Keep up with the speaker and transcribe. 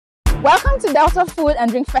Welcome to Delta Food and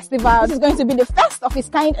Drink Festival. This is going to be the first of its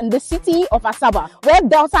kind in the city of Asaba, where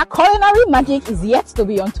Delta culinary magic is yet to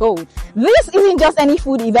be untold. This isn't just any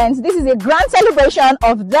food event, this is a grand celebration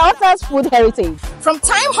of Delta's food heritage. From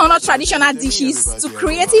time-honored traditional dishes to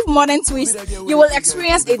creative modern twists, you will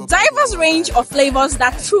experience a diverse range of flavors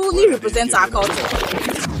that truly represent our culture.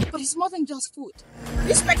 But it's more than just food.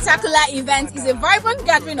 This spectacular event is a vibrant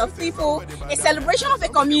gathering of people, a celebration of a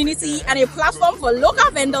community, and a platform for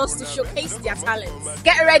local vendors to showcase their talents.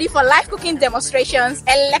 Get ready for live cooking demonstrations,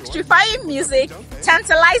 electrifying music,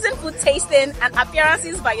 tantalizing food tasting, and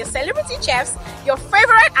appearances by your celebrity chefs, your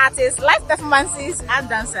favorite artists, live performances, and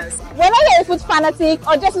dancers. Whether you're a food fanatic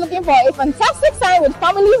or just looking for a fantastic time with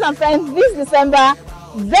families and friends this December,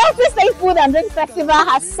 Delta State Food and Drink Festival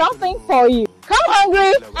has something for you. Come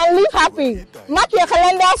hungry and live happy. Mark your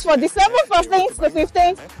calendars for December 1st to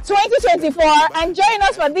 15th, 2024 and join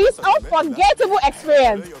us for this unforgettable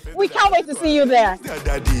experience. We can't wait to see you there. I'm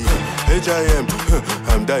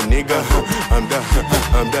that nigga, I'm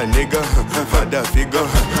that nigga, I'm that figure.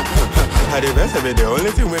 The rest of it, the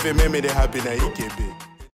only thing with me made me happy now,